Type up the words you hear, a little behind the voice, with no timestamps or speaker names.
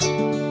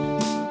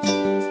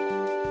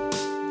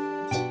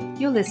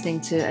You're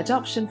listening to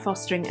Adoption,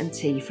 Fostering and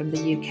Tea from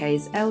the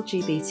UK's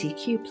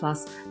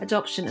LGBTQ+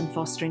 adoption and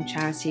fostering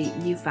charity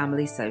New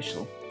Family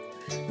Social.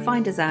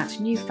 Find us at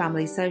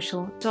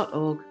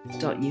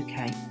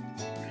newfamilysocial.org.uk.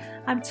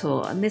 I'm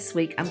Tor, and this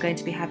week I'm going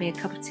to be having a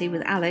cup of tea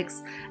with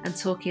Alex and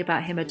talking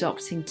about him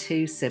adopting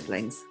 2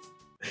 siblings.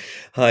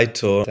 Hi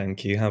Tor,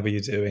 thank you. How are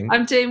you doing?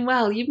 I'm doing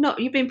well.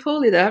 You've been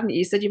poorly though, haven't you?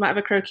 You said you might have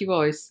a croaky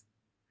voice.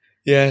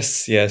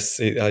 Yes.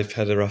 I've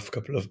had a rough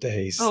couple of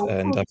days,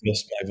 and I've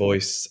lost my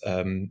voice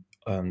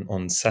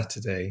on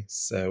Saturday,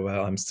 so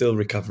I'm still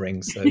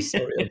recovering. So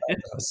sorry about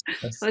that.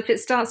 Yes. Well, if it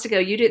starts to go,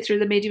 you do it through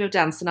the medium of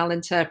dance, and I'll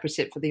interpret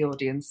it for the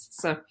audience.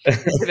 So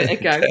let's give it a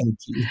go. Thank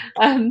you.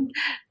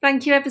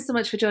 Thank you ever so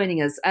much for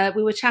joining us.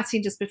 We were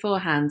chatting just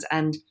beforehand,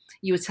 and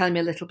you were telling me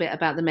a little bit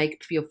about the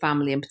makeup of your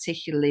family, and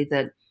particularly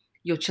that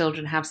your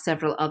children have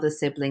several other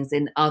siblings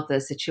in other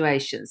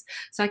situations.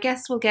 So I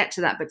guess we'll get to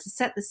that. But to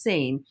set the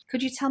scene,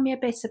 could you tell me a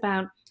bit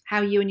about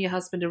how you and your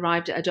husband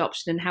arrived at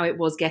adoption and how it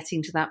was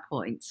getting to that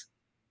point?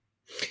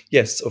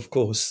 Yes, of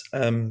course.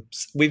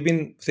 We've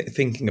been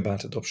thinking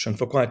about adoption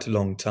for quite a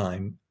long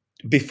time.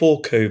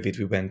 Before COVID,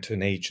 we went to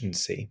an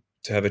agency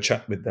to have a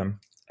chat with them.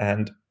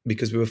 And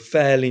because we were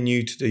fairly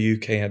new to the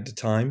UK at the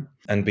time,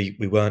 and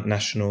we weren't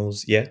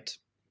nationals yet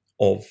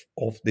of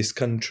this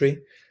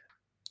country,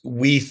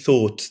 we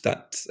thought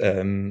that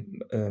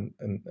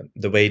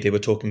the way they were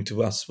talking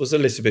to us was a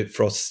little bit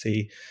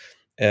frosty.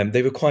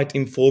 They were quite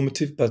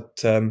informative,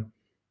 but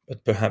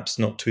perhaps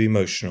not too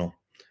emotional.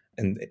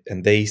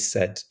 And they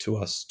said to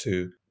us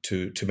to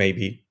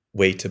maybe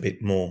wait a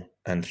bit more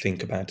and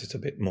think about it a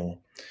bit more.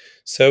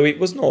 So it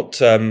was not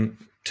too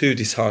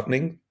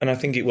disheartening, and I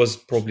think it was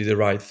probably the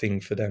right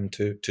thing for them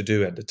to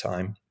do at the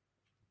time.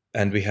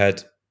 And we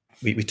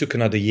took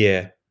another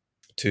year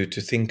to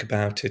think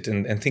about it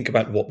and think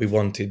about what we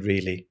wanted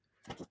really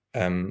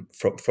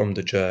from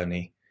the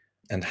journey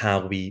and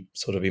how we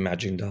sort of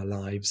imagined our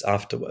lives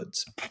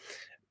afterwards.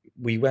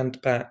 We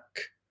went back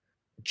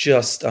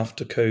just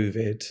after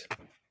COVID,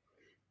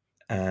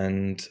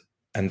 and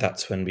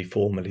that's when we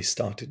formally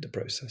started the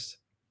process.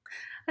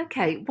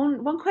 Okay,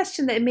 one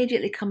question that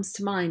immediately comes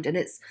to mind, and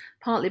it's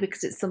partly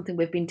because it's something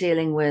we've been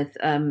dealing with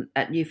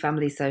at New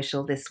Family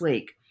Social this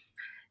week,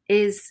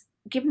 is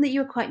given that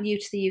you're quite new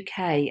to the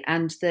UK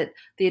and that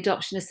the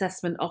adoption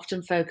assessment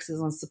often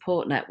focuses on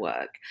support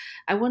network,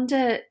 I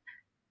wonder,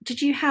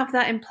 did you have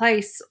that in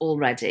place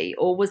already,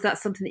 or was that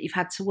something that you've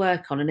had to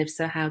work on? And if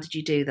so, how did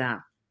you do that?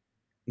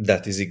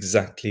 That is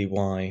exactly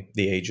why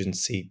the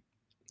agency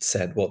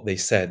said what they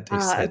said. They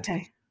said,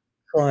 okay.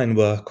 Try and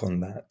work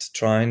on that.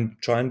 Try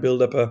and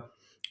build up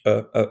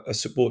a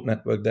support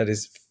network that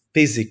is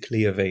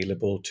physically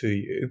available to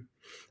you.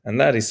 And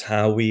that is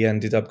how we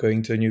ended up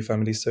going to a New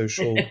Family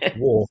Social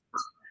walk.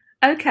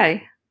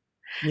 Okay.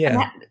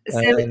 Yeah,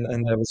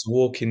 and there was a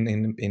walk in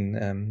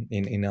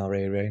our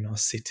area, in our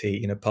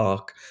city, in a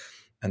park,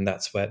 and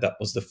that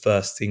was the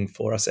first thing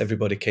for us.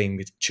 Everybody came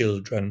with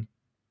children.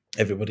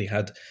 Everybody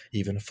had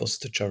even a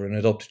foster child, an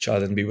adopted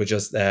child, and we were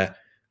just there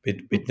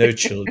with no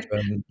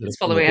children. Just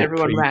following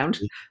everyone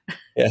around.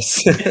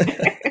 Yes.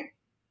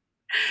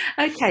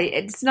 Okay,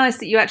 it's nice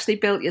that you actually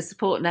built your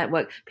support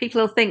network.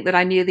 People will think that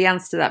I knew the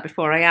answer to that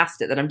before I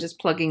asked it, that I'm just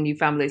plugging New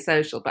Family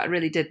Social, but I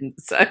really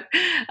didn't. So,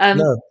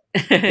 No.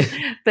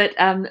 but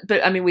I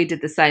mean, we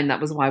did the same.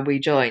 That was why we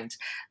joined.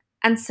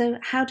 And so,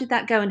 how did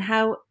that go? And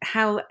how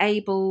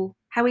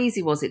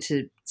easy was it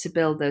to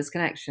build those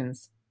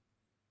connections?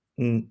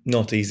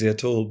 Not easy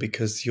at all,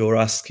 because you're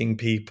asking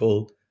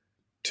people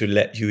to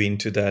let you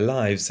into their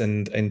lives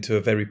and into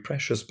a very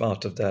precious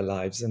part of their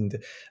lives,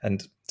 and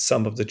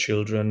some of the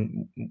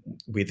children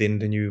within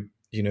the new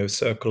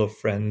circle of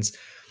friends,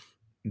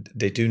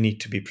 they do need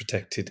to be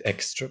protected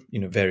extra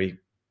very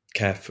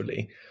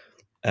carefully,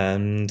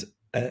 and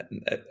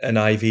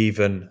I've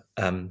even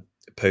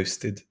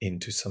posted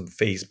into some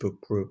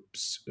Facebook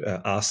groups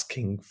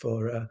asking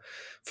for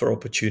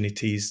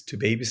opportunities to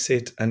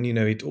babysit, and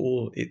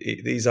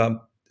these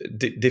are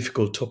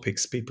difficult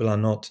topics. People are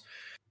not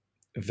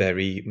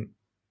very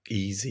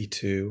easy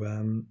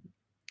to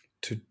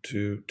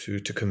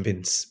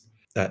convince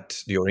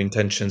that your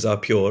intentions are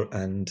pure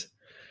and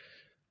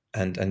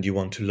you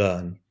want to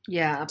learn.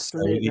 Yeah,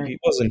 absolutely. So it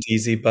wasn't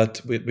easy,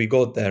 but we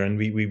got there, and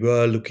we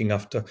were looking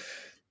after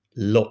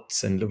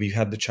lots, and we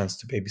had the chance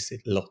to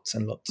babysit lots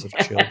and lots of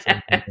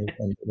children, and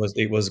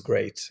it was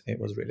great. It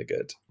was really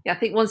good. Yeah, I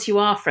think once you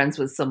are friends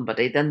with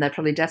somebody, then they're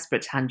probably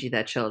desperate to hand you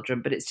their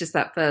children, but it's just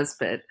that first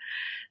bit.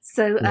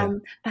 So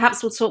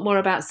perhaps we'll talk more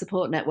about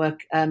support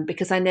network,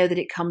 because I know that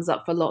it comes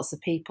up for lots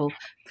of people.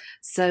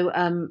 So,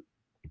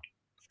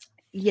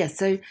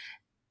 so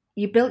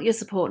you built your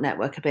support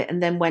network a bit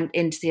and then went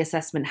into the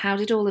assessment. How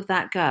did all of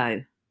that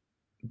go?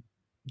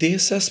 The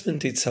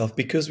assessment itself,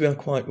 because we are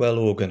quite well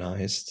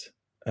organised,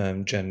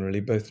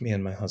 generally, both me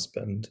and my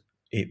husband,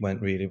 it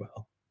went really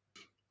well.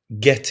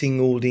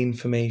 Getting all the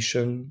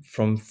information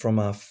from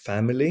our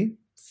family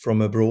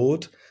from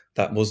abroad,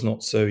 that was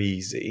not so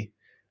easy.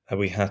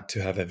 We had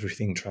to have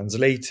everything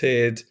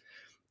translated,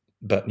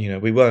 but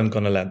we weren't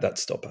going to let that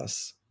stop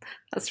us.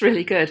 That's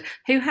really good.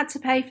 Who had to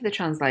pay for the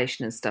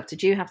translation and stuff?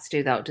 Did you have to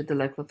do that, or did the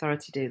local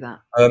authority do that?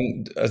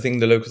 I think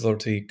the local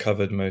authority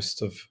covered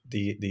most of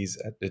these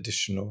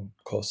additional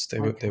costs. They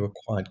Okay. were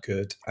quite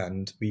good,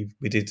 and we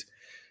did,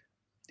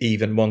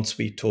 even once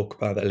we talk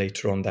about that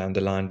later on down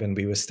the line, when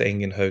we were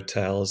staying in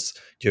hotels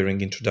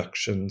during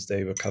introductions,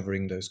 they were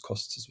covering those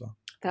costs as well.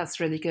 That's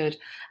really good.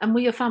 And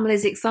were your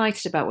families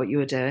excited about what you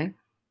were doing?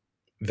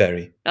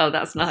 Very, Oh,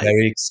 that's nice.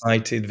 very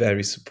excited,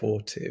 very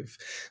supportive.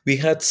 We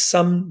had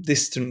some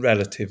distant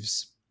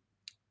relatives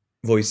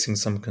voicing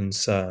some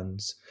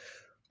concerns,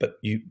 but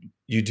you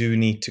do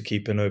need to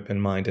keep an open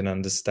mind and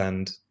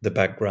understand the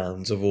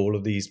backgrounds of all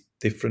of these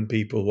different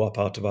people who are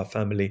part of our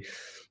family,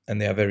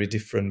 and they are very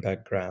different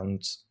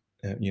backgrounds,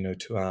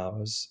 to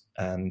ours,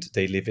 and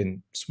they live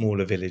in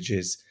smaller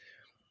villages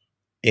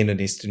in an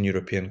Eastern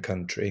European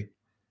country,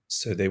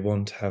 so they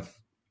won't have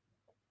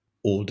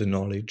all the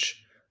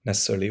knowledge,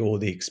 necessarily all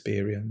the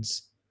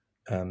experience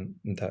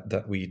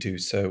that we do.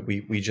 So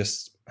we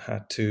just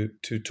had to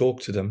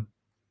talk to them.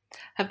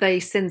 Have they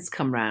since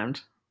come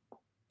round?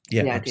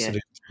 Yeah, The idea.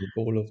 absolutely,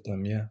 all of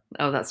them. Yeah.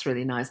 Oh, that's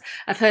really nice.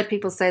 I've heard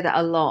people say that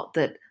a lot,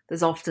 that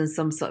there's often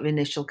some sort of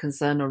initial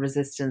concern or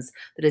resistance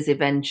that is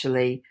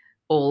eventually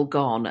all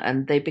gone,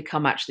 and they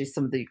become actually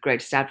some of the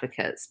greatest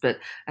advocates. But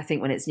I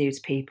think when it's new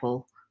to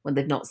people, when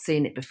they've not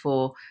seen it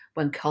before,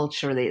 when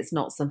culturally it's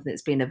not something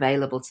that's been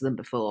available to them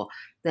before,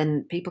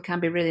 then people can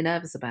be really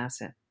nervous about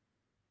it.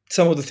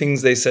 Some of the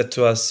things they said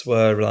to us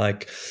were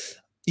like,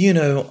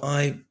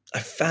 I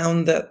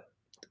found that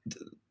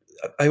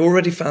I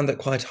already found that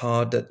quite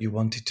hard that you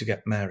wanted to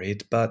get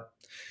married, but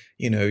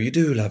you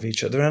do love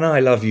each other, and I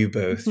love you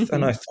both.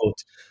 And I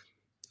thought,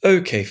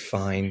 okay,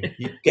 fine,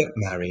 you get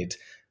married,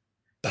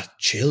 but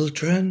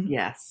children,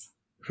 Yes.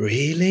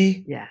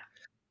 really? Yeah.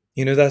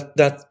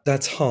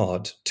 That's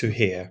hard to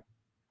hear.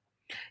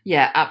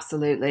 Yeah,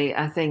 absolutely.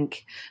 I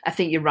think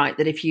you're right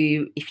that if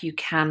you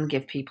can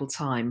give people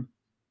time,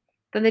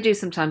 then they do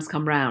sometimes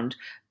come round.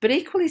 But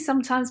equally,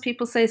 sometimes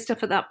people say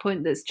stuff at that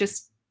point that's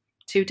just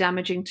too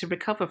damaging to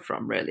recover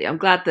from, really. I'm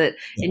glad that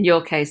Yeah. in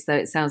your case, though,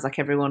 it sounds like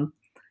everyone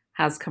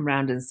has come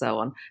round and so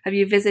on. Have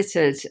you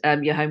visited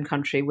your home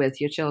country with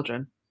your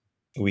children?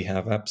 We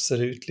have,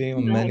 absolutely,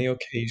 on No. many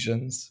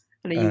occasions,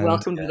 And are you and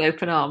welcomed with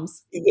open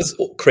arms? it was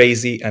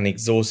crazy and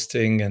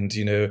exhausting, and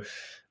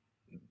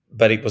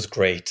but it was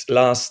great.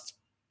 Last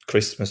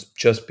Christmas,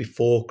 just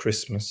before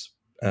Christmas,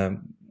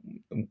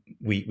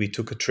 we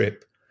took a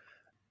trip.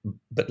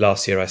 But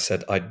last year I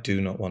said, I do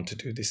not want to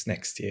do this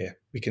next year.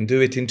 We can do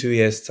it in 2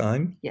 years'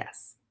 time,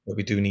 Yes. but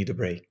we do need a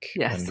break,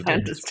 and Yes, we I don't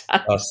want to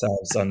understand. put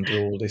ourselves under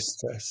all this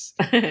stress.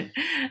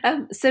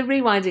 So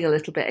rewinding a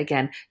little bit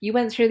again, you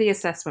went through the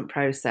assessment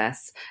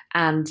process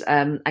and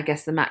I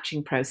guess the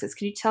matching process.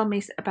 Can you tell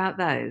me about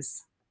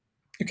those?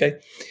 Okay,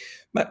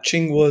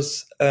 matching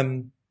was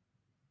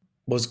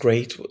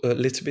great. A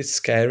little bit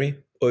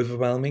scary,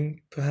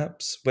 overwhelming,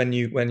 perhaps,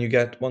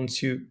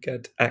 once you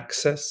get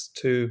access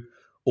to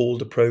all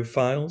the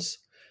profiles.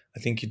 I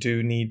think you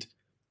do need.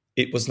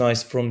 It was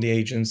nice from the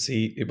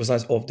agency. It was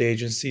nice of the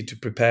agency to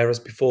prepare us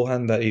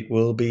beforehand that it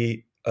will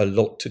be a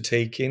lot to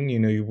take in.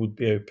 You would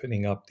be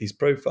opening up these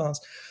profiles,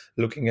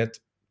 looking at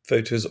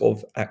photos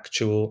of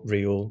actual,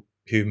 real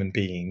human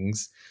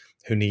beings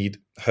who need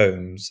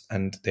homes,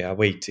 and they are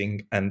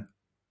waiting, and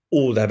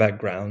all their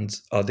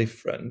backgrounds are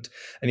different,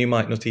 and you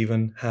might not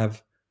even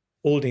have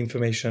all the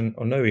information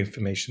or no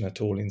information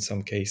at all in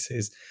some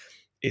cases.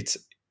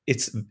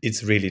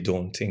 It's really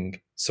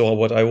daunting. So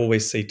what I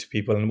always say to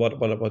people, and what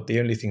the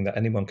only thing that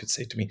anyone could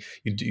say to me,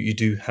 you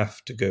do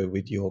have to go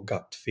with your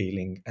gut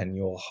feeling and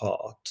your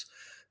heart.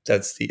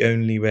 That's the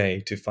only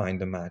way to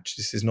find a match.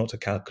 This is not a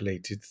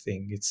calculated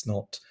thing. It's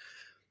not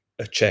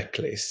a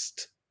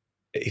checklist.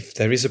 If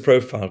there is a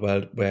profile,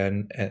 well,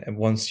 when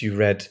once you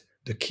read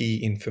the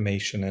key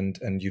information,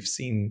 and you've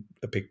seen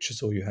the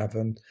pictures or you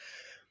haven't,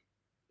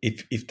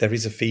 if there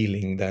is a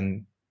feeling,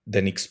 then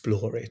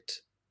explore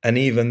it. And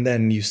even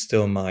then you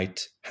still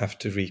might have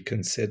to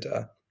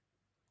reconsider,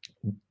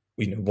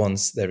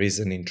 once there is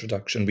an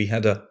introduction. We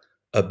had a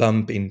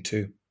bump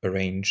into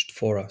arranged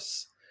for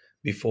us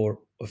before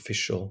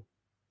official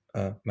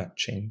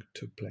matching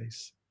took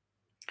place.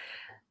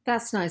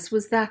 That's nice.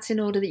 Was that in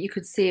order that you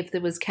could see if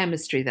there was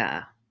chemistry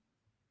there?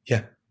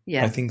 Yeah,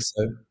 Yeah. I think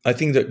so. I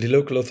think that the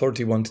local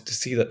authority wanted to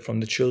see that from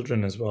the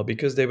children as well,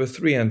 because they were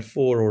 3 and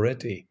 4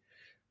 already.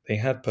 They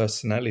had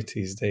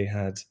personalities, they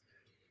had,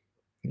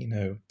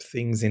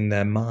 things in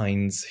their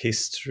minds,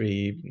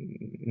 history,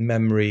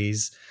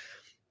 memories.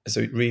 So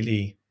it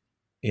really,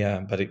 yeah,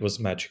 but it was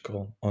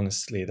magical.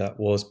 Honestly, that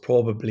was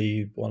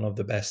probably one of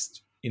the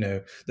best,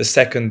 the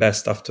second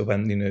best after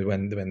when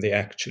they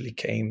actually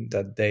came.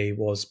 That day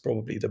was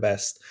probably the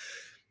best.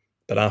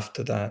 But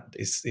after that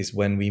is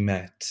when we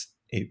met.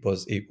 It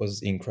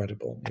was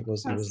incredible. It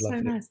was That's so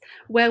lovely. nice.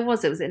 Where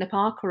was it? Was it in a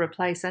park or a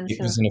play It centre?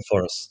 was in a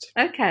forest.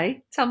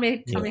 Okay. Tell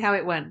me Yeah. how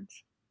it went.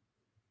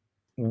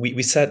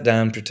 We sat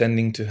down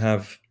pretending to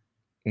have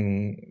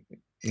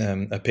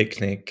a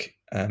picnic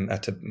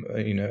at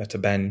a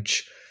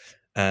bench,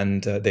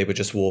 and they were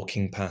just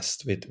walking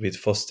past with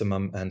foster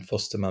mum and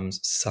foster mum's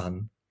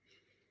son,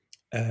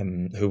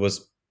 who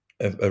was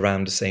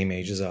around the same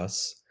age as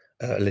us,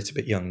 a little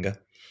bit younger,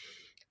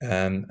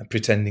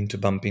 pretending to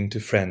bump into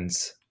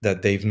friends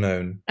that they've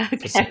known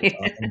for some Okay.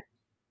 time.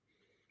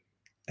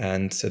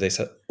 And so they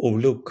said, "Oh,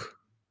 look,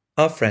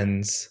 our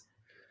friends,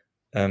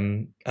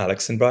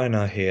 Alex and Brian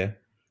are here.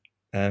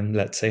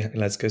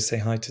 Let's go say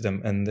hi to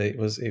them." And it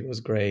was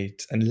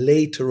great. And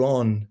later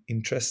on,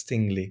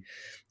 interestingly,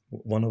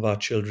 one of our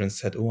children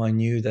said, "Oh, I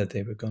knew that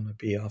they were going to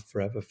be our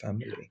forever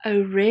family."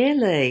 Oh,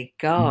 really?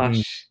 Mm,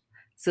 Gosh.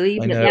 So I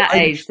even at know. that I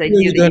age, they knew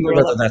really that don't you know were all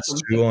whether up to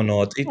that's true something. or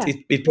not. Yeah.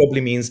 It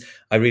probably means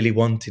I really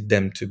wanted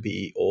them to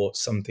be, or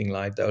something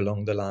like that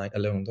along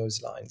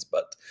those lines.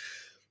 But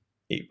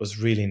it was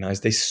really nice.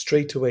 They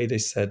straight away they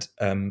said,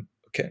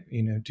 "Okay,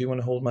 do you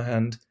want to hold my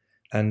hand,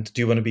 and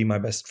do you want to be my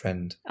best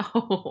friend?"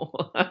 Oh.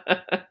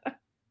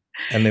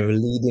 And they were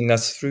leading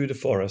us through the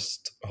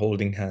forest,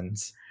 holding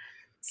hands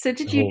So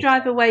did the you whole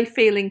drive time. away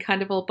feeling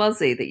kind of all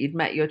buzzy that you'd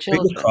met your We were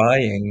children?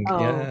 crying. Oh.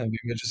 Yeah, we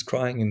were just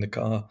crying in the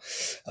car.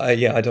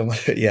 Yeah, I don't want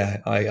to,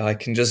 yeah, I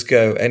can just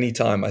go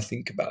anytime I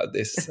think about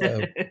this.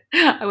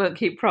 I won't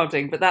keep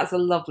prodding, but that's a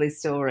lovely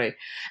story.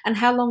 And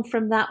how long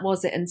from that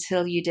was it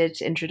until you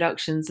did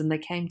introductions and they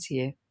came to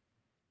you?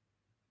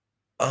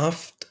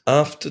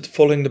 After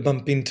following the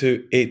bump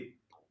into it,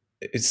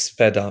 it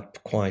sped up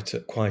quite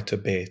a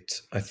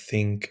bit. I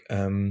think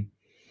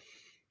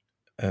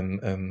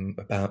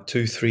about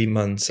 2-3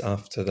 months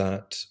after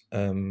that,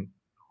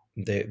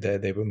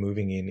 they were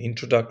moving in.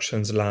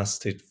 Introductions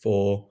lasted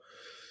for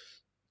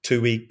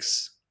 2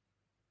 weeks,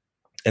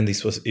 and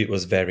it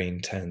was very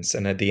intense.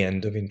 And at the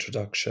end of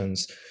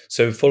introductions,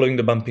 so following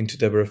the bump into,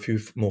 there were a few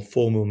more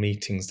formal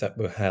meetings that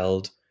were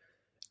held,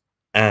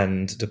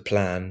 and the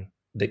plan,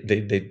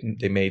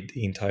 they made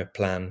the entire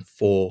plan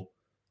for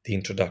the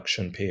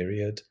introduction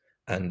period,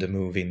 and the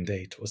move-in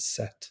date was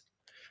set.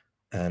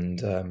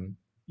 And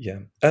yeah,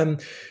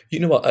 you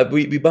know what,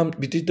 we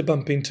did the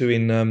bump into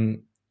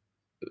in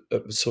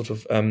sort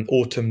of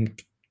autumn,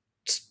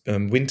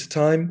 winter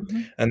time,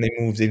 Mhm. and they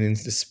moved in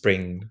into the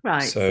spring.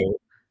 Right. So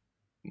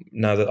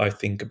now that I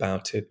think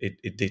about it,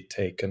 it did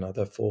take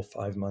another 4 or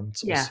 5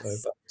 months or so.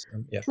 Yes.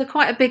 But yeah. So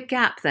quite a big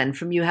gap then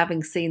from you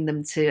having seen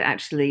them to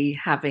actually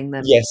having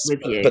them Yes, with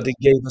you. but they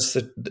gave us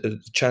a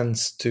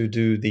chance to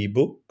do the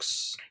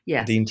books,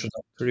 Yes. the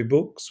introductory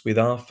books with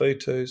our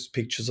photos,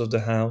 pictures of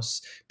the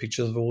house,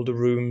 pictures of all the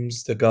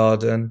rooms, the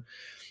garden,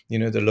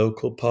 the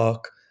local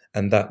park,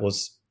 and that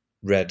was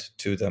read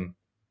to them.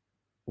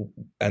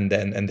 And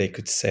they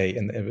could say,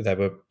 and there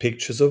were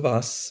pictures of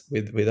us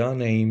with our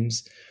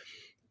names,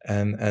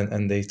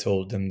 and they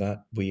told them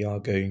that we are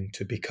going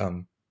to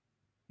become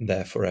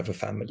their forever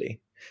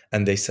family.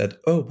 And they said,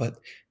 "Oh, but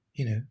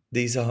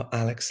these are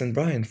Alex and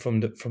Brian from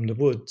the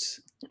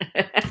woods."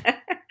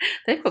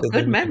 They've got So they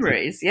good made it,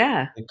 memories.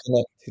 Yeah. they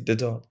connected the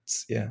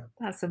dots. Yeah.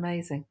 That's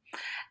amazing.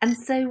 And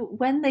so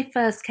when they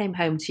first came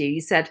home to you,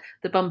 you said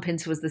the bump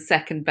into was the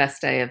second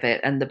best day of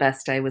it, and the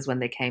best day was when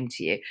they came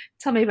to you.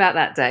 Tell me about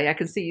that day. I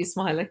can see you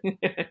smiling.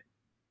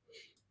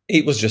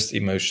 It was just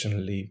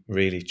emotionally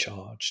really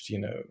charged.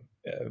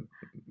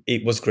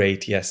 It was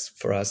great, yes,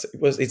 for us.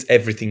 It's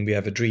everything we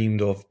ever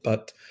dreamed of,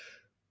 but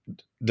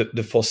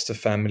the foster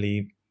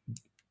family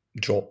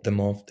dropped them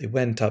off. They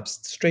went up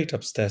straight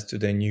upstairs to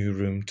their new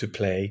room to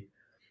play.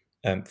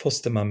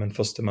 Foster mum and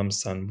foster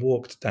mum's son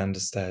walked down the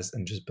stairs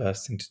and just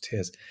burst into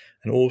tears.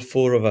 And all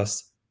four of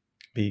us,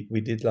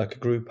 we did like a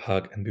group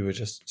hug, and we were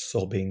just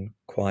sobbing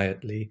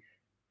quietly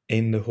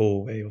in the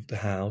hallway of the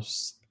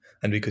house.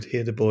 And we could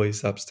hear the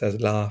boys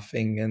upstairs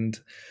laughing and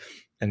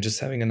just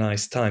having a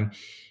nice time.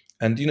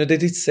 And they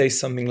did say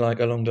something like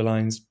along the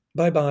lines,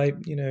 "Bye bye,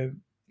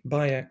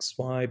 bye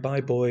XY,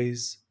 bye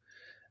boys,"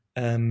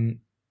 and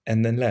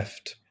then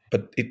left.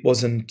 But it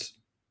wasn't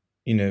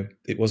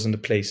a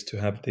place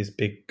to have this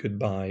big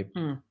goodbye,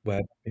 Mm,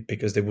 where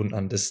because they wouldn't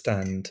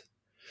understand.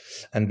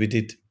 And we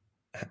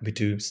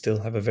do still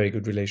have a very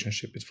good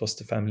relationship with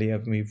foster family,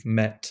 and we've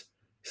met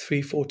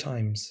 3-4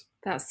 times.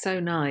 that's so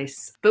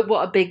nice. But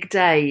what a big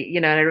day,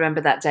 and I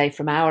remember that day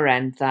from our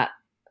end, that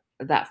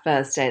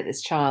first day that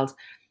this child,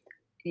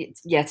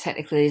 yeah,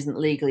 technically isn't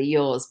legally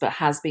yours, but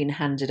has been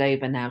handed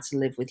over now to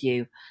live with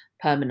you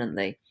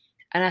permanently.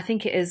 And I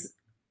think it is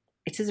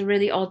a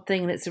really odd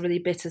thing, and it's a really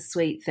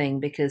bittersweet thing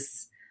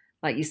because,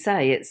 like you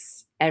say,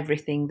 it's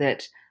everything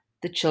that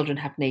the children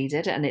have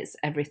needed, and it's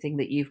everything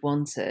that you've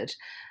wanted,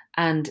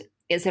 and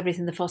it's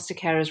everything the foster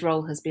carer's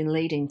role has been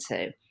leading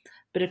to.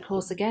 But of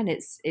course, again,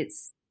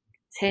 it's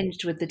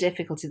tinged with the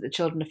difficulty that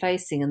children are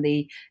facing and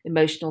the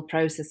emotional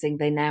processing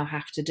they now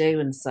have to do,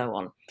 and so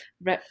on.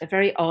 A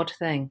very odd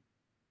thing.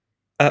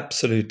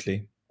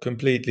 Absolutely,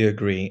 completely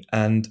agree.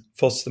 And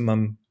foster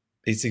mum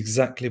is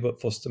exactly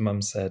what foster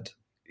mum said.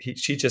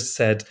 She just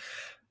said,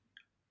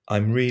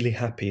 "I'm really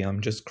happy. I'm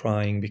just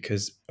crying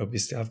because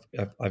obviously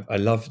I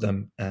love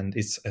them, and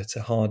it's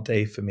a hard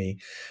day for me.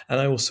 And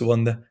I also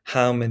wonder,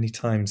 how many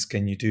times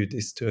can you do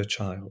this to a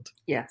child?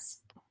 Yes.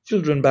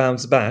 Children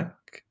bounce back,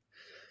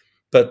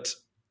 but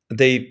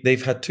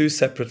they've had two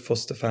separate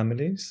foster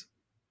families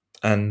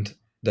and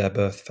their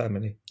birth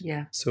family.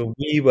 Yeah. So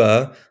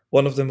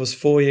one of them was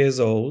 4 years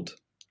old,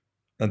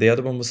 and the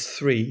other one was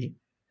 3,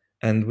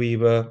 and we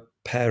were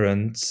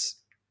parents.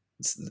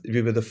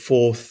 We were the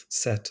fourth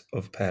set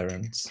of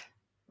parents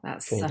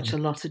That's for such them.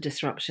 a lot of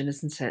disruption,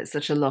 isn't it?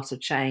 Such a lot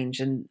of change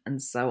and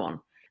so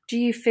on. Do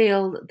you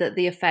feel that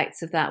the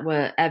effects of that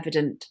were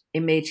evident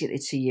immediately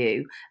to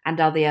you? And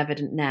are they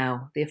evident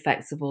now, the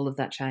effects of all of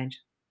that change?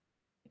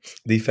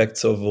 The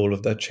effects of all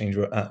of that change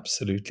were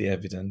absolutely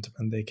evident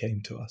when they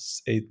came to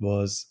us. It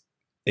was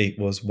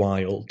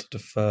wild. The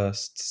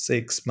first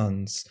 6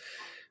 months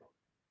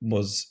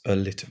was a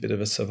little bit of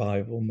a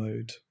survival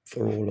mode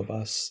for all of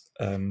us,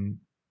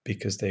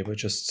 because they were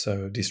just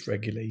so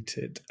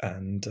dysregulated,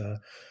 and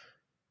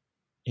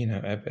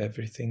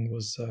everything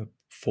was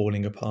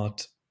falling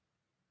apart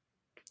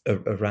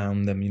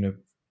around them,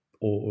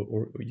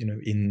 or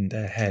in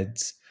their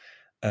heads.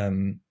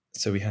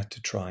 So we had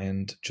to try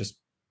and just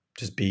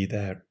be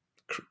there,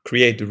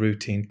 create the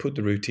routine, put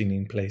the routine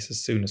in place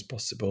as soon as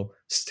possible,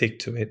 stick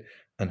to it,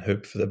 and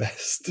hope for the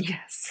best.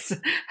 Yes,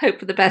 hope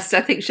for the best,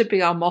 I think, should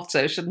be our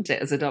motto, shouldn't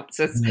it, as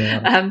adopters?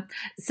 Yeah.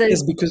 So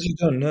Yes, because you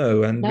don't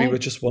know, and we no, were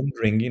just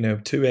wondering,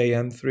 2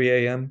 a.m., 3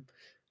 a.m.,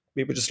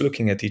 we were just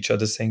looking at each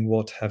other saying,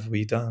 what have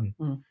we done?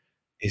 mm,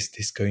 Is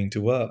this going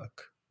to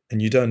work?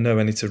 And you don't know,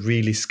 and it's a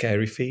really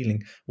scary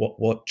feeling.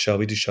 What shall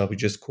we do? Shall we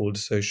just call the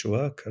social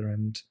worker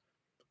and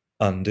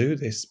undo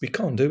this? We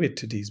can't do it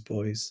to these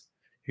boys.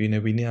 We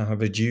now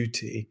have a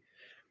duty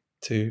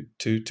to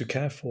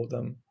care for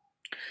them.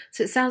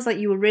 so it sounds like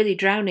you were really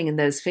drowning in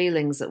those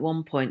feelings at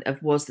one point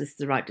of, was this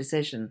the right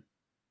decision?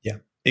 Yeah,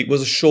 it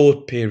was a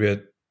short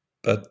period,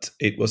 but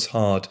it was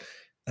hard.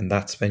 And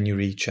that's when you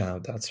reach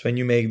out. That's when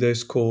you make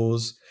those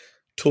calls,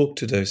 talk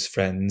to those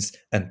friends,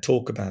 and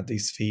talk about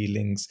these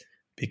feelings,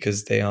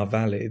 because they are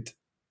valid.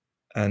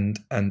 And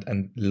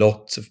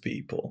lots of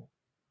people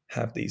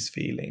have these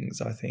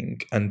feelings, I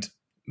think, and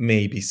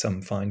maybe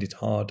some find it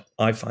hard.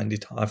 I found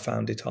it hard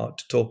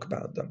to talk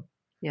about them.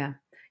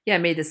 Yeah,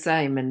 me the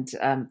same. And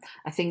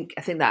I think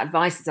that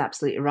advice is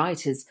absolutely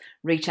right. Is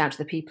reach out to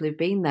the people who've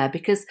been there,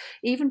 because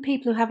even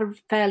people who have a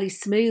fairly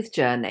smooth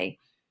journey,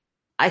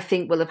 I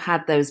think, will have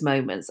had those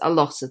moments. A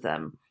lot of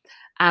them,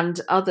 and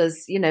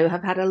others,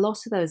 have had a lot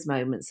of those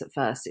moments at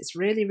first. It's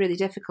really, really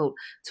difficult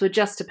to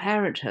adjust to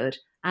parenthood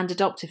and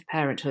adoptive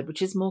parenthood,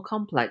 which is more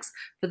complex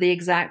for the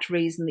exact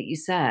reason that you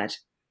said.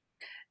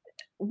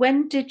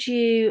 When did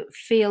you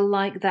feel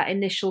like that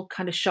initial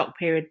kind of shock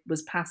period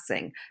was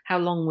passing? How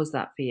long was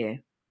that for you?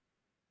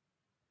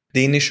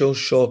 The initial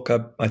shock,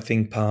 I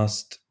think,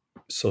 passed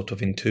sort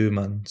of in 2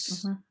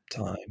 months' Hmm.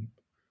 time,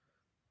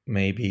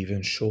 maybe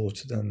even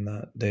shorter than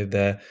that.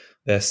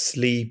 Their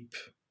sleep,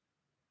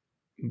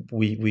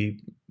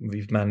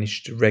 we've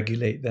managed to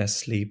regulate their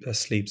sleep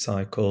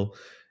cycle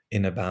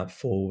in about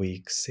 4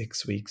 weeks,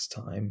 6 weeks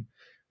time.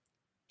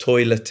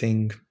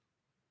 Toileting,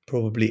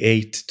 probably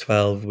 8,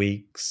 12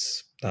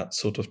 weeks, that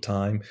sort of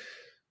time.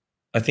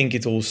 I think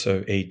it's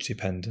also age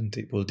dependent.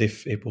 It will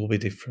be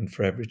different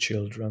for every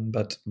children,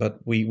 but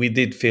we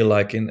did feel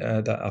like in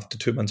that after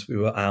 2 months we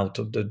were out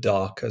of the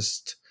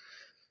darkest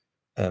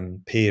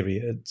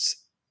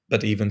periods.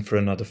 But even for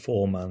another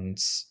 4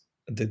 months,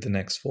 the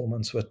next 4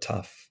 months were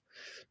tough,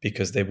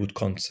 because they would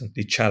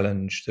constantly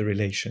challenge the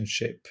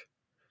relationship,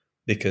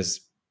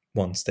 because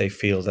once they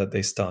feel that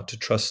they start to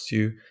trust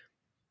you,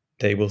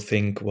 they will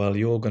think, well,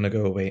 you're going to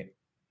go away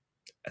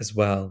as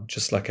well,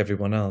 just like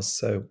everyone else.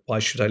 So why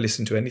should I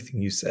listen to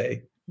anything you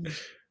say?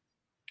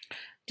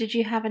 Did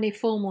you have any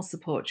formal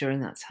support during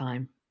that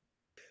time?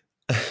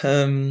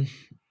 Um,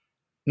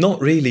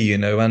 Not really,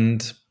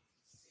 and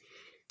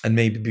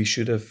maybe we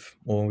should have,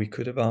 or we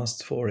could have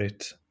asked for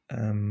it.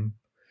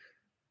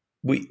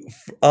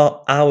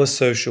 Our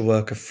social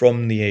worker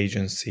from the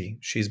agency,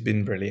 she's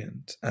been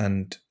brilliant,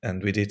 and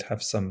we did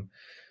have some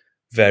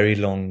very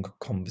long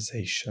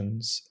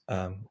conversations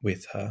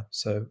with her.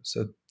 So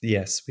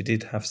yes, we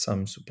did have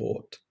some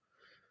support.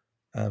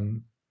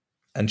 And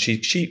she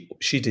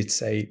did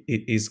say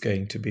it is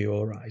going to be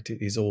all right.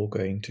 It is all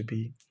going to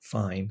be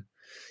fine.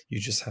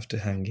 You just have to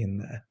hang in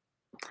there.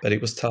 But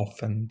it was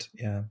tough, and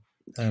yeah.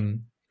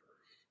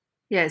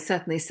 Yeah, it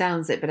certainly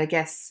sounds it, but I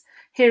guess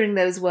hearing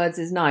those words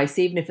is nice,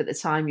 even if at the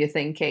time you're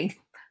thinking,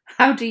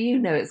 how do you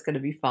know it's going to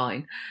be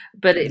fine?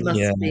 But it must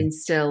Yeah, have been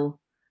still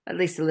at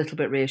least a little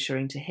bit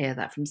reassuring to hear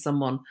that from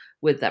someone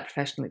with that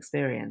professional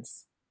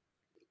experience.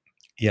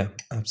 yeah,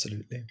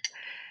 absolutely.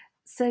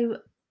 So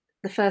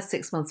the first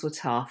 6 months were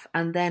tough.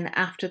 And then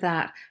after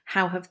that,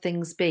 how have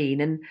things been?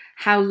 And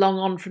how long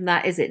on from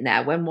that is it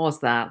now? When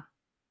was that?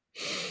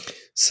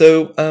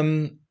 So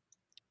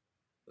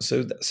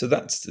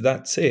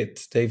that's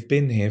it. They've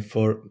been here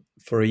for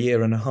a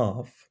year and a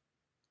half.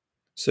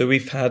 So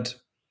we've had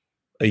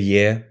a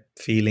year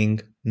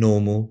feeling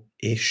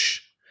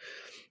normal-ish.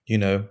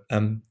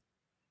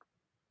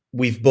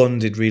 We've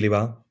bonded really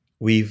well.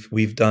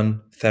 We've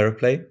done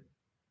therapy.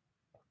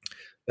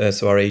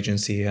 So our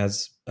agency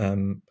has,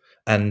 and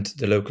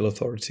the local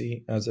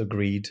authority has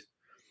agreed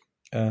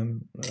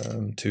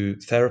to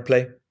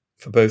Theraplay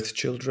for both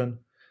children,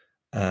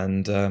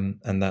 and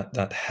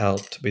that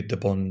helped with the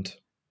bond.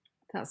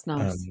 That's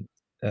nice.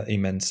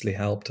 Immensely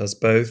helped us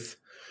both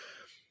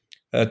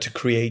to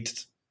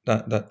create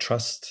that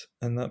trust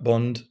and that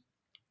bond.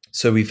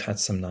 So we've had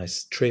some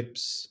nice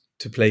trips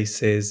to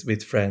places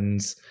with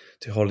friends,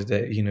 to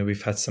holiday.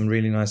 We've had some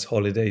really nice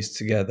holidays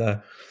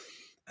together.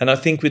 And I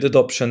think with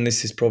adoption,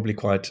 this is probably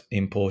quite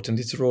important.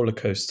 It's a roller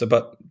coaster,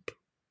 but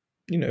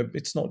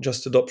it's not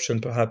just adoption.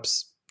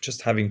 Perhaps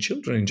just having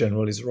children in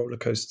general is a roller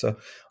coaster,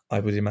 I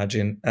would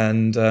imagine.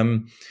 And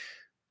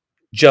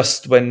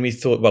just when we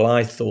thought, well,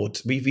 I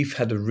thought we've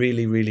had a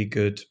really, really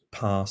good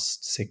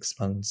past 6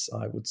 months,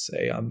 I would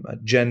say. I'm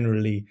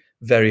generally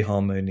very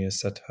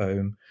harmonious at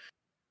home,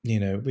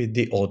 with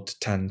the odd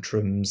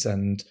tantrums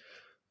and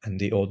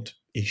the odd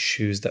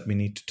issues that we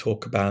need to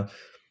talk about.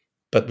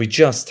 But we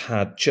just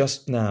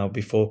now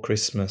before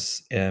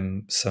Christmas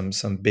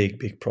some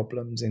big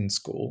problems in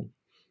school,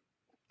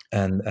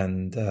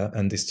 and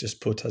this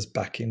just put us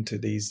back into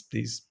these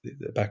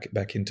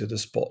back into the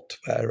spot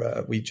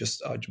where we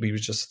just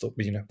thought,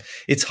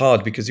 it's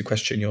hard because you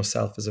question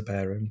yourself as a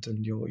parent,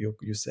 and you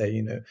say,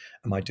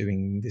 am I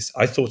doing this?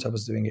 I thought I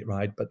was doing it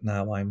right, but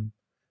now I'm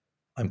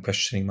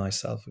questioning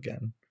myself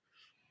again.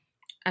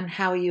 And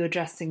how are you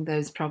addressing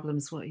those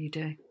problems? What are you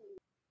doing?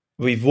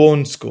 We've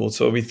warned school,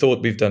 so we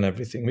thought we've done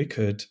everything we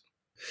could.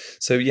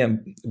 So yeah,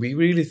 we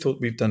really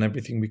thought we've done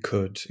everything we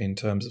could in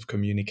terms of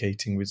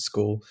communicating with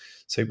school.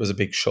 So it was a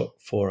big shock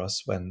for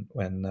us when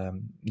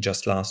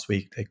just last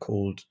week they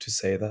called to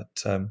say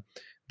that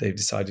they've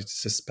decided to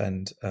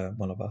suspend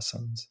one of our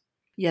sons.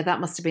 Yeah,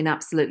 that must have been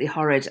absolutely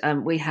horrid.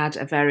 We had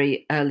a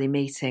very early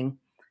meeting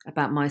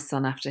about my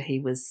son after he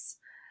was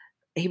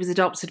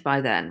adopted by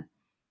then,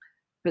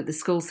 but the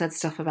school said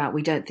stuff about,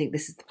 we don't think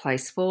this is the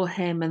place for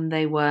him, and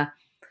they were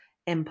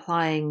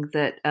implying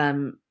that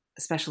a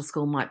special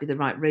school might be the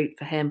right route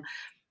for him,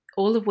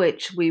 all of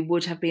which we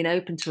would have been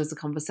open to as a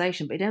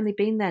conversation, but he'd only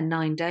been there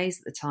 9 days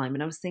at the time.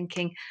 And I was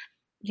thinking,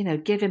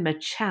 give him a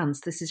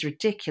chance. This is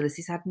ridiculous.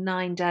 He's had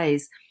 9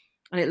 days.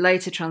 And it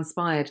later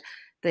transpired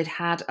they'd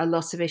had a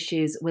lot of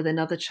issues with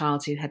another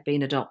child who had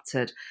been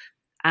adopted.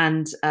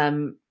 And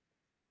that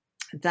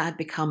had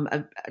become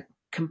a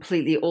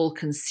completely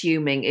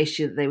all-consuming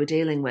issue that they were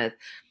dealing with.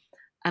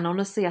 And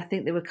honestly, I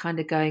think they were kind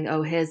of going,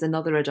 oh, here's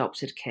another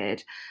adopted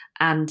kid.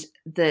 And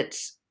that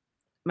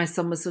my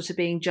son was sort of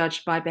being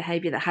judged by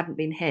behaviour that hadn't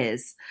been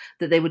his,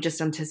 that they were just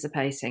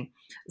anticipating.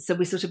 So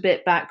we sort of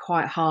bit back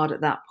quite hard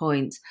at that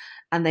point,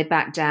 and they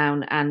backed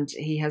down, and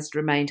he has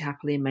remained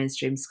happily in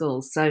mainstream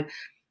schools. So,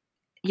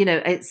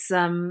 it's,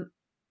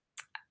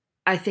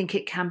 I think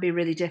it can be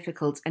really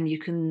difficult, and you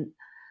can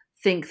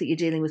think that you're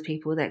dealing with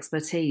people with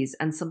expertise,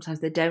 and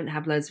sometimes they don't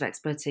have loads of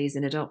expertise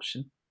in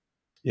adoption.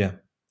 Yeah,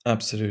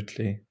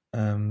 absolutely.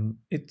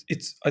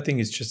 It's I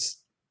think it's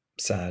just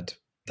sad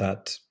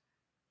that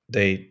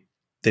they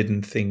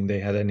didn't think they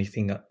had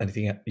anything,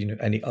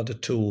 any other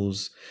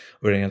tools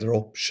or any other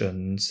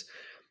options,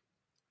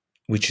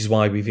 which is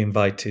why we've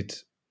invited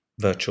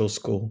virtual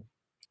school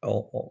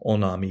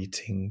on our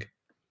meeting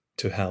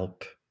to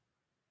help.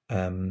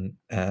 And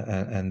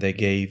they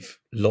gave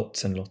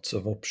lots and lots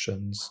of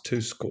options to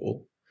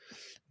school,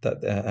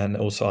 that and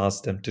also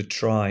asked them to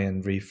try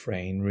and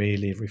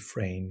really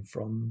refrain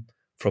from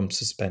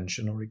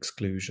suspension or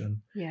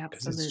exclusion. Yeah,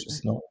 Because absolutely. it's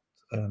just not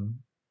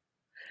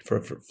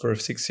for a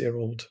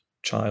 6-year-old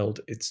child,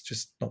 it's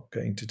just not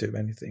going to do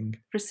anything.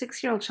 For a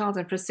 6-year-old child,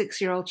 and for a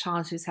 6-year-old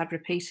child who's had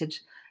repeated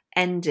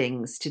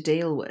endings to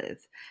deal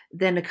with,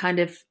 then a kind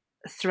of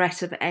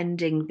threat of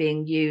ending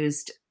being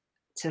used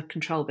to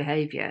control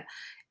behaviour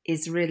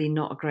is really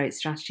not a great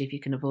strategy if you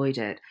can avoid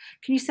it.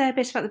 Can you say a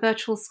bit about the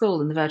virtual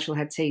school and the virtual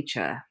head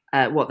teacher,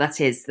 what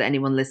that is, that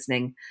anyone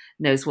listening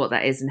knows what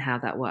that is and how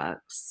that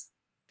works?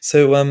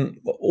 So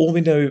all we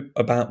know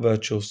about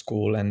virtual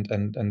school and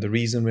the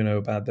reason we know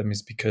about them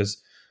is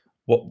because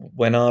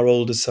when our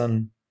older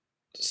son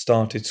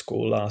started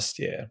school last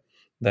year,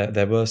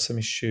 there were some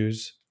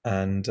issues,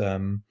 and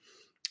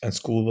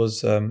school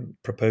was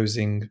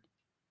proposing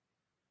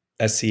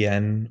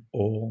SEN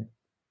or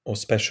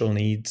special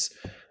needs,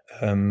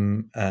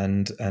 and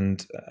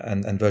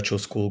virtual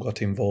school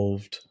got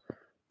involved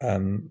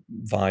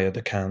via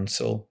the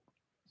council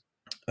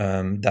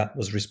that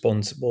was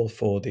responsible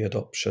for the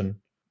adoption.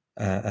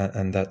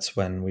 And that's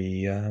when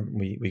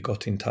we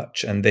got in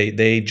touch, and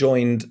they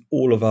joined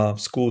all of our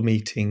school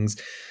meetings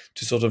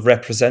to sort of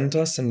represent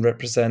us and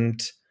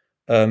represent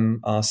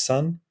our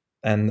son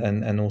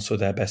and also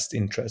their best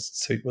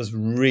interests. So it was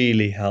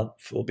really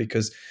helpful,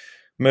 because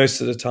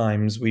most of the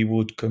times we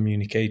would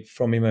communicate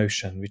from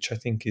emotion, which I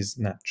think is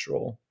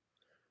natural,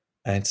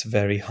 and it's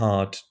very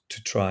hard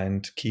to try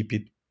and keep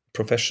it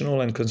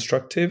professional and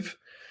constructive.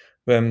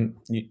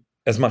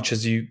 As much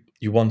as you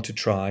want to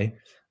try,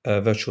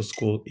 virtual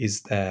school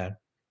is there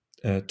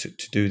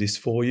to do this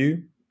for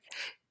you.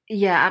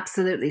 Yeah,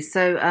 absolutely.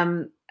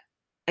 So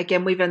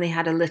again, we've only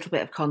had a little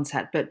bit of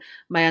contact, but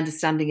my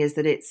understanding is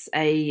that it's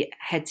a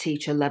head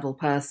teacher level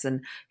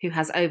person who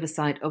has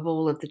oversight of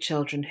all of the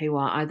children who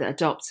are either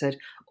adopted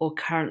or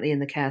currently in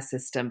the care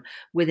system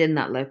within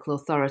that local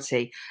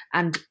authority.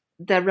 And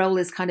their role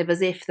is kind of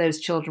as if those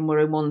children were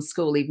in one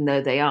school, even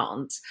though they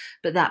aren't,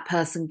 but that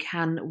person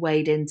can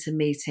wade into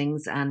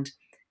meetings and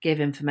give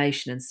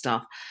information and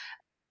stuff.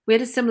 We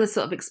had a similar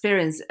sort of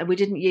experience. We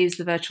didn't use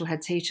the virtual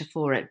head teacher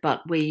for it,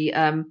 but we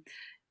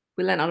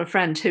lent on a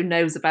friend who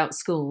knows about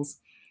schools.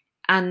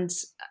 And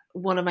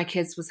one of my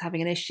kids was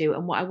having an issue.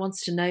 And what I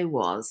wanted to know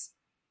was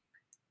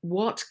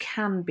what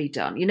can be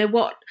done? You know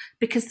what?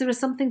 Because there are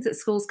some things that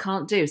schools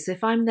can't do. So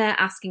if I'm there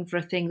asking for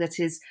a thing that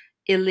is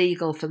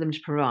illegal for them to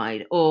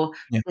provide or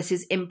Yeah. that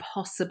is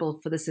impossible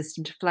for the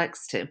system to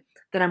flex to,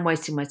 then I'm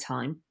wasting my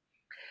time.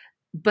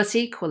 But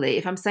equally,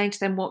 if I'm saying to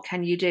them, what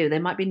can you do? They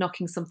might be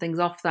knocking some things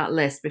off that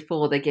list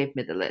before they give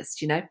me the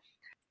list, you know?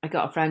 I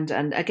got a friend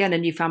and again, a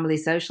new family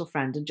social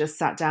friend and just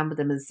sat down with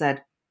them and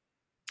said,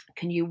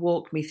 can you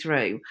walk me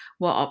through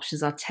what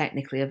options are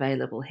technically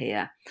available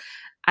here?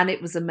 And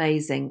it was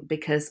amazing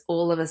because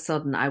all of a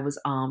sudden I was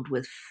armed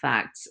with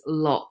facts,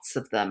 lots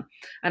of them.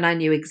 And I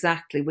knew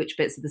exactly which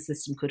bits of the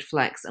system could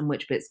flex and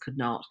which bits could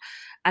not.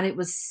 And it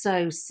was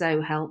so,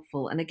 so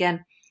helpful. And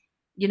again,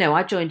 you know,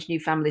 I joined New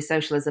Family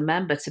Social as a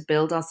member to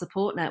build our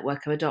support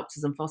network of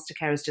adopters and foster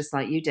carers, just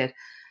like you did.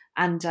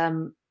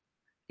 And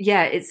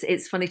yeah,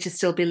 it's funny to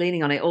still be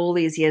leaning on it all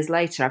these years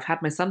later. I've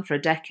had my son for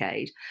a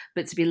decade,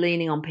 but to be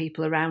leaning on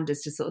people around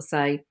us to sort of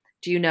say,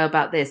 "Do you know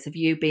about this? Have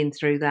you been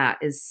through that?"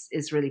 is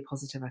really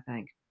positive, I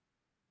think.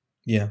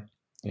 Yeah,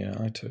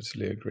 I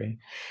totally agree.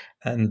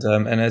 And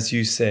as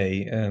you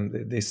say,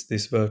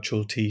 this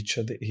virtual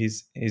teacher that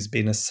he's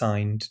been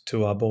assigned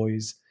to our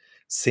boys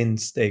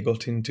since they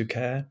got into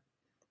care,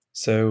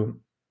 so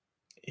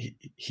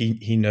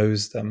he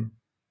knows them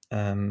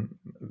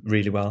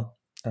really well,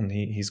 and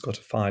he's got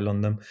a file on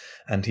them,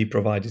 and he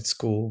provided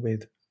school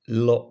with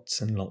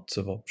lots and lots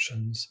of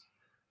options,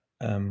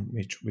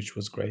 which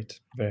was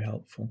great, very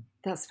helpful.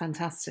 That's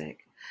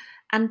fantastic.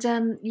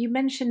 And you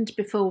mentioned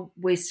before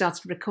we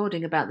started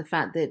recording about the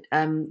fact that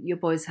your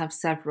boys have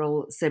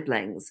several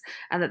siblings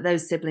and that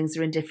those siblings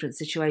are in different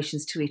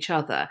situations to each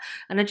other.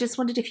 And I just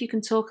wondered if you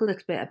can talk a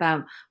little bit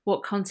about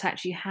what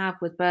contact you have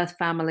with birth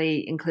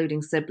family,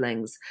 including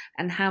siblings,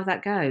 and how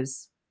that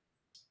goes.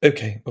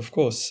 Okay, of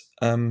course.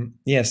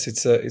 Yes,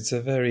 it's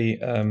a very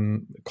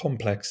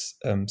complex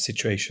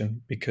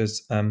situation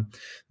because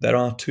there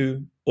are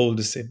two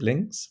older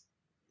siblings,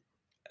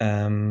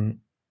 um,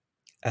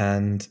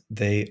 and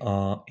they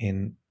are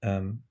in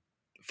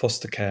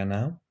foster care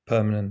now,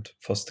 permanent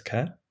foster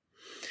care.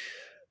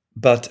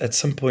 But at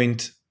some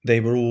point, they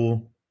were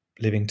all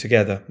living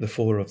together, the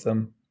four of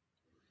them,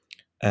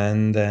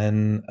 and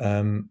then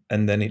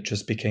it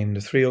just became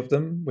the three of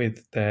them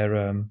with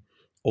their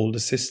older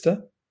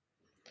sister.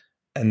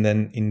 And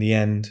then in the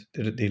end,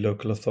 the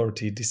local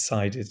authority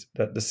decided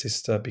that the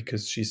sister,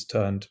 because she's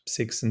turned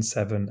 6 and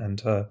 7 and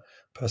her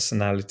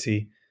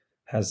personality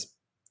has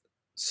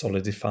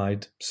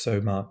solidified so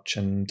much,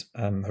 and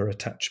her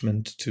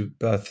attachment to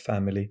birth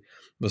family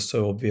was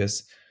so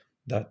obvious,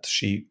 that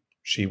she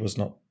was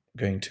not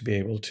going to be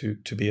able to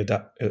be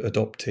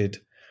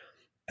adopted.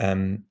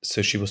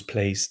 So she was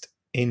placed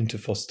into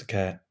foster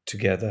care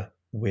together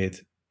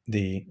with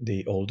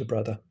the older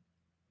brother.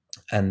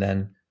 And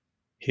then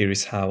here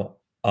is how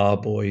our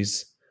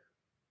boys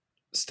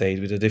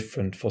stayed with a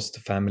different foster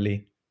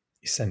family,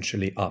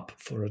 essentially up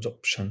for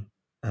adoption.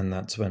 And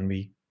that's when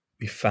we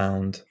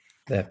found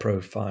their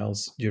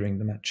profiles during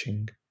the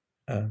matching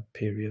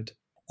period.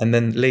 And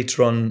then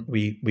later on,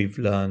 we've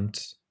learned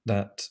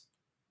that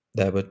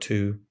there were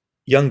two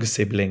younger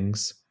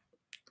siblings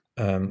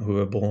who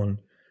were born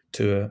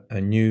to a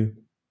new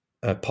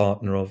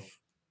partner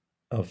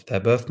of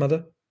their birth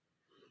mother.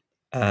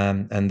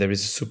 And there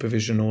is a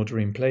supervision order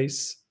in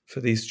place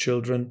for these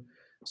children.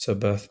 So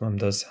birth mum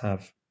does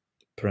have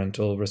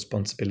parental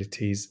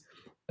responsibilities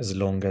as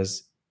long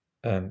as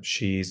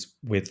she's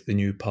with the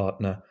new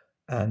partner,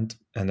 and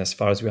as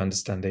far as we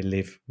understand, they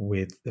live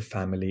with the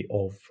family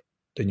of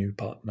the new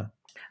partner.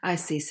 I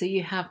see. So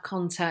you have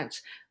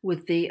contact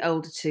with the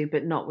older two,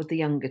 but not with the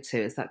younger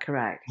two. Is that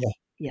correct? Yeah.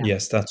 Yeah.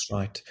 Yes, that's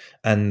right.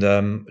 And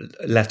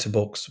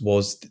letterbox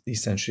was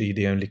essentially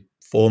the only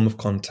form of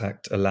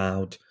contact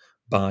allowed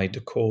by the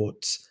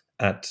courts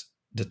at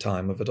the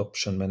time of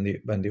adoption,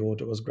 when the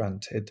order was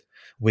granted,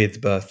 with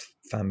birth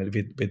family,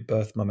 with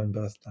birth mum and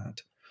birth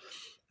dad.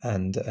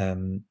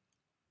 And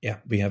yeah,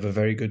 we have a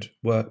very good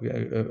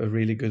a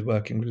really good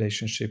working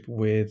relationship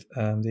with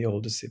the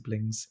older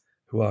siblings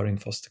who are in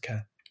foster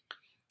care.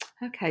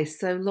 Okay,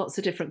 so lots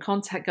of different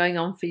contact going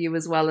on for you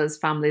as well as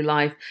family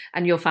life,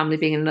 and your family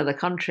being in another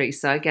country.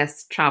 So I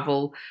guess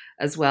travel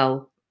as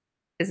well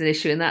is an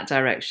issue in that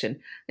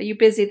direction. Are you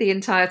busy the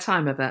entire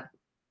time of it?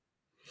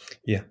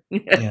 Yeah,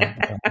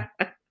 yeah,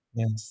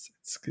 yes.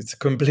 It's a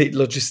complete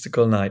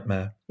logistical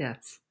nightmare.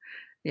 Yes.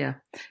 Yeah.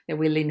 Yeah,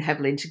 we lean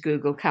heavily into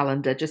Google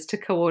Calendar just to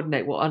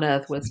coordinate what on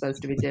earth we're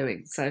supposed to be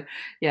doing. So,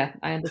 yeah,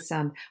 I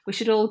understand. We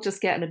should all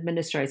just get an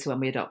administrator when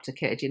we adopt a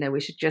kid. We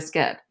should just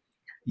get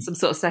some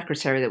sort of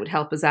secretary that would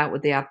help us out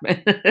with the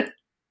admin.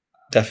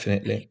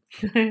 Definitely.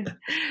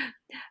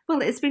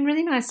 Well, it's been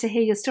really nice to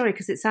hear your story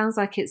because it sounds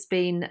like it's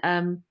been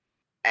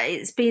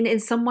in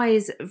some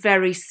ways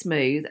very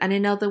smooth and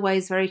in other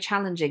ways very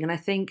challenging. And I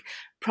think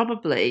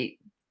probably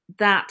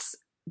that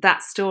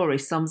story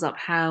sums up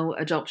how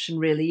adoption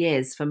really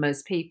is for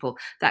most people.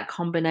 That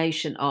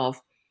combination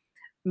of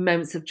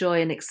moments of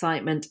joy and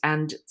excitement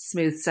and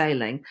smooth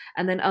sailing,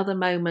 and then other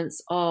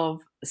moments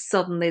of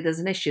suddenly there's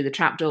an issue, the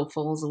trapdoor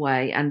falls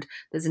away and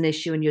there's an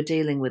issue and you're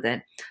dealing with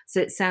it. So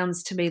it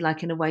sounds to me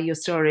like, in a way, your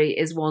story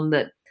is one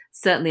that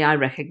certainly I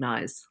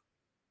recognise.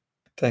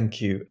 Thank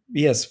you.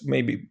 Yes,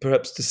 maybe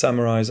perhaps to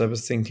summarize, I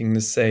was thinking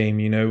the same.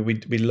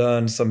 We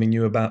learn something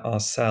new about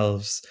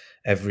ourselves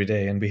every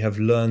day, and we have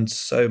learned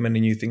so many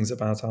new things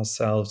about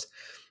ourselves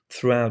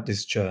throughout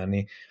this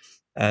journey.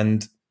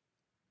 And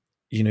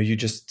you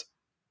just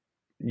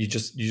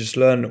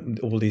learn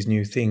all these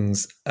new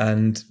things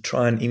and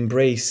try and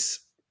embrace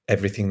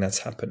everything that's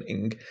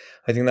happening.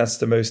 I think that's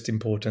the most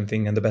important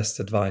thing and the best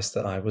advice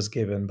that I was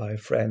given by a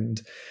friend,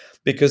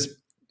 because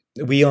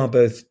we are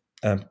both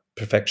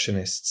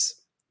perfectionists,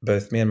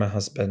 both me and my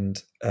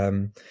husband,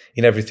 in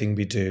everything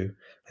we do,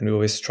 and we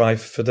always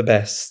strive for the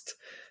best,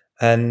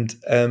 and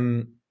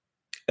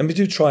we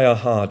do try our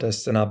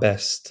hardest and our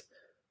best,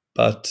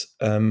 but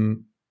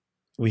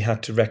we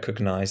had to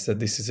recognize that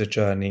this is a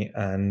journey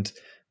and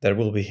there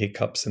will be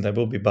hiccups and there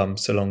will be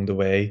bumps along the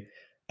way,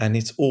 and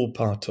it's all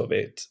part of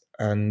it.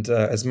 And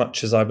as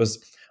much as I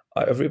was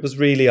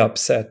really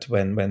upset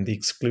when the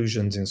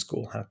exclusions in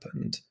school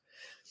happened.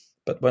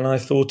 But when I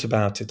thought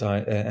about it,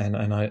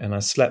 I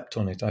slept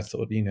on it. I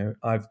thought,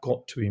 I've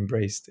got to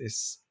embrace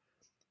this,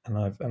 and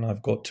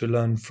I've got to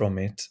learn from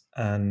it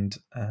and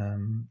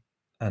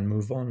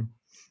move on.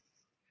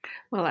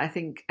 Well, I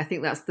think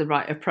that's the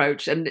right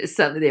approach, and it's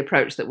certainly the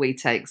approach that we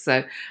take.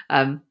 So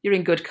you're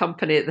in good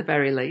company at the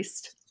very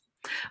least.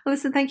 Well,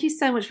 listen, thank you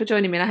so much for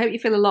joining me. And I hope you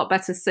feel a lot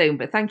better soon.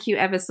 But thank you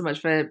ever so much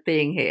for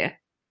being here.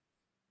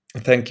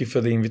 Thank you for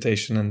the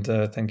invitation, and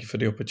thank you for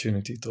the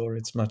opportunity, Dora.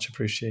 It's much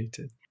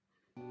appreciated.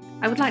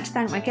 I would like to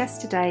thank my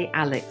guest today,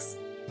 Alex.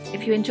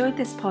 If you enjoyed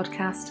this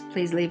podcast,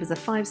 please leave us a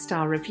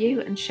 5-star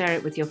review and share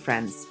it with your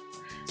friends.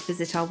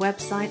 Visit our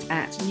website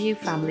at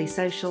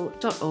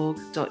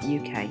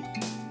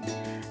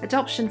newfamilysocial.org.uk.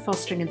 Adoption,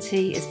 Fostering and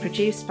Tea is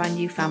produced by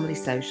New Family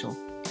Social.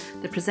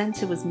 The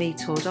presenter was me,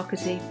 Tor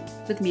Doherty,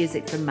 with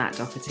music from Matt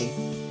Doherty.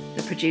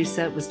 The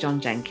producer was John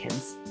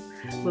Jenkins.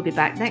 We'll be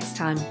back next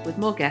time with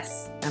more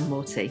guests and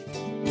more tea.